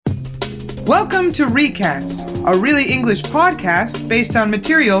Welcome to Recats, a really English podcast based on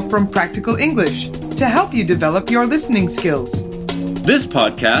material from Practical English to help you develop your listening skills. This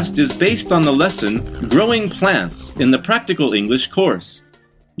podcast is based on the lesson Growing Plants in the Practical English course.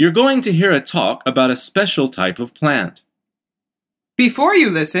 You're going to hear a talk about a special type of plant. Before you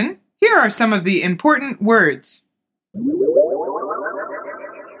listen, here are some of the important words.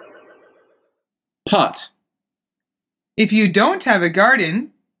 Pot. If you don't have a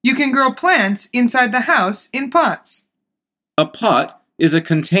garden, you can grow plants inside the house in pots. A pot is a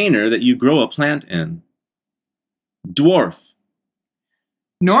container that you grow a plant in. Dwarf.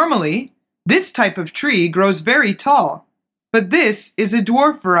 Normally, this type of tree grows very tall, but this is a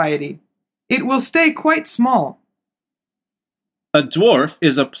dwarf variety. It will stay quite small. A dwarf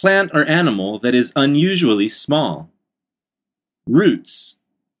is a plant or animal that is unusually small. Roots.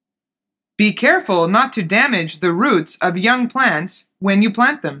 Be careful not to damage the roots of young plants when you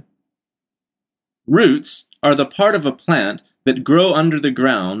plant them. Roots are the part of a plant that grow under the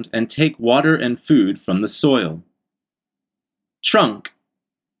ground and take water and food from the soil. Trunk.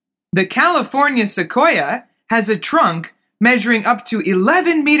 The California sequoia has a trunk measuring up to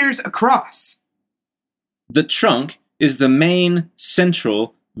 11 meters across. The trunk is the main,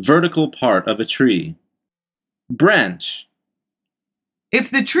 central, vertical part of a tree. Branch. If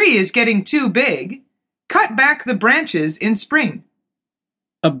the tree is getting too big, cut back the branches in spring.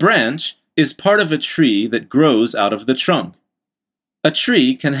 A branch is part of a tree that grows out of the trunk. A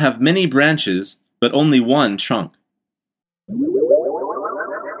tree can have many branches, but only one trunk.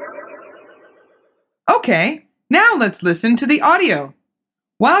 Okay, now let's listen to the audio.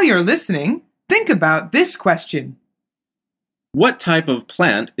 While you're listening, think about this question. What type of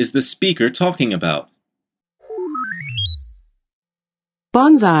plant is the speaker talking about?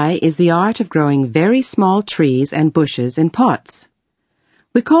 Bonsai is the art of growing very small trees and bushes in pots.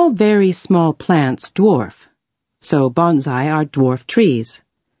 We call very small plants dwarf, so bonsai are dwarf trees.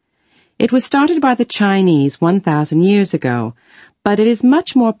 It was started by the Chinese 1,000 years ago, but it is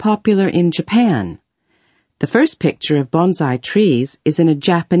much more popular in Japan. The first picture of bonsai trees is in a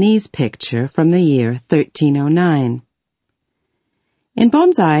Japanese picture from the year 1309. In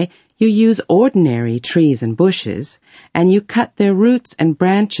bonsai, you use ordinary trees and bushes, and you cut their roots and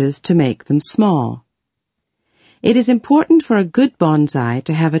branches to make them small. It is important for a good bonsai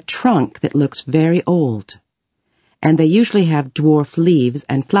to have a trunk that looks very old, and they usually have dwarf leaves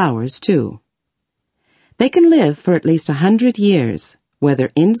and flowers too. They can live for at least 100 years, whether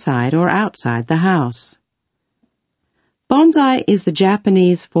inside or outside the house. Bonsai is the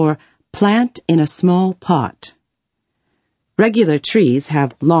Japanese for plant in a small pot. Regular trees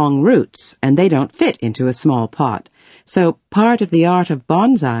have long roots, and they don't fit into a small pot. So part of the art of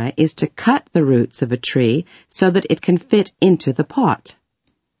bonsai is to cut the roots of a tree so that it can fit into the pot.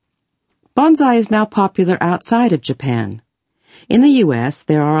 Bonsai is now popular outside of Japan. In the U.S.,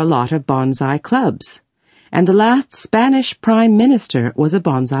 there are a lot of bonsai clubs, and the last Spanish Prime Minister was a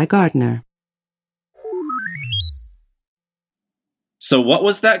bonsai gardener. So what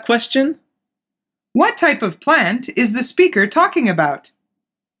was that question? What type of plant is the speaker talking about?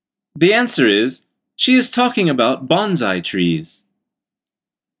 The answer is, she is talking about bonsai trees.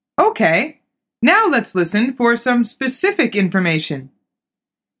 Okay, now let's listen for some specific information.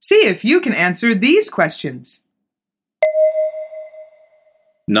 See if you can answer these questions.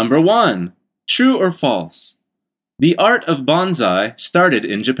 Number 1. True or false? The art of bonsai started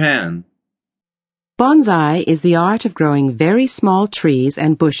in Japan. Bonsai is the art of growing very small trees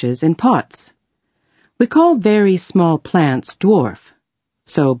and bushes in pots. We call very small plants dwarf,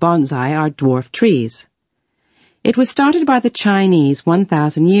 so bonsai are dwarf trees. It was started by the Chinese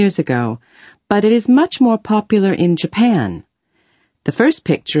 1,000 years ago, but it is much more popular in Japan. The first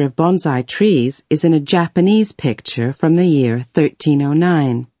picture of bonsai trees is in a Japanese picture from the year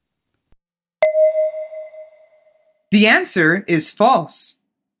 1309. The answer is false.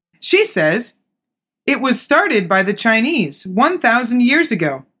 She says, it was started by the Chinese 1,000 years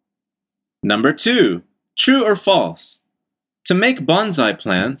ago. Number 2. True or false? To make bonsai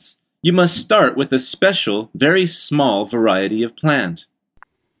plants, you must start with a special, very small variety of plant.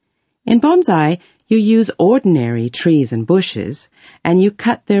 In bonsai, you use ordinary trees and bushes, and you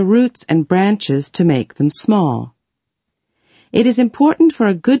cut their roots and branches to make them small. It is important for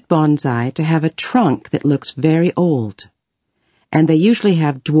a good bonsai to have a trunk that looks very old, and they usually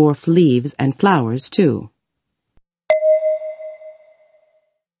have dwarf leaves and flowers too.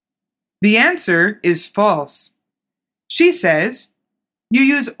 The answer is false. She says, you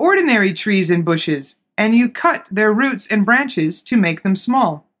use ordinary trees and bushes, and you cut their roots and branches to make them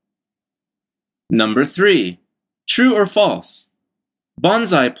small. Number 3. True or false?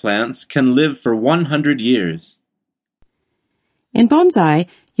 Bonsai plants can live for 100 years. In bonsai,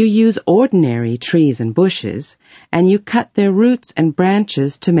 you use ordinary trees and bushes, and you cut their roots and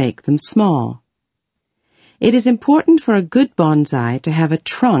branches to make them small. It is important for a good bonsai to have a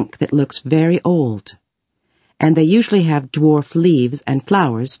trunk that looks very old. And they usually have dwarf leaves and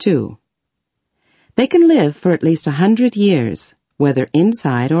flowers, too. They can live for at least 100 years, whether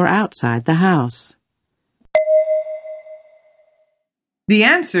inside or outside the house. The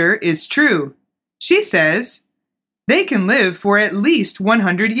answer is true. She says they can live for at least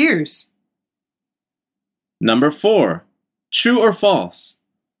 100 years. Number 4. True or false?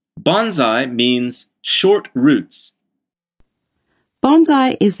 Bonsai means short roots.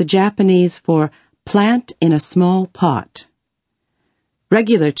 Bonsai is the Japanese for plant in a small pot.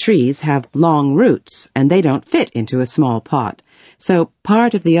 Regular trees have long roots, and they don't fit into a small pot. So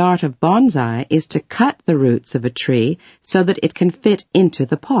part of the art of bonsai is to cut the roots of a tree so that it can fit into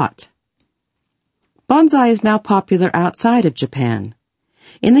the pot. Bonsai is now popular outside of Japan.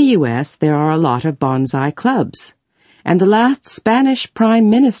 In the U.S., there are a lot of bonsai clubs, and the last Spanish Prime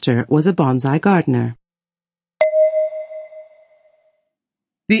Minister was a bonsai gardener.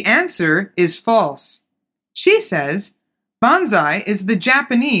 The answer is false. She says bonsai is the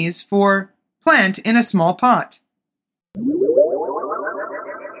Japanese for plant in a small pot.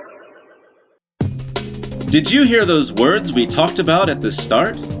 Did you hear those words we talked about at the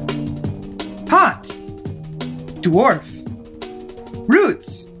start? Pot, dwarf,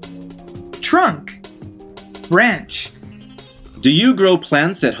 roots, trunk, branch. Do you grow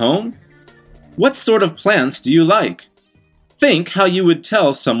plants at home? What sort of plants do you like? Think how you would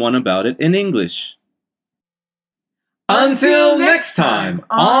tell someone about it in English. Until next time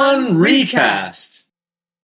on Recast!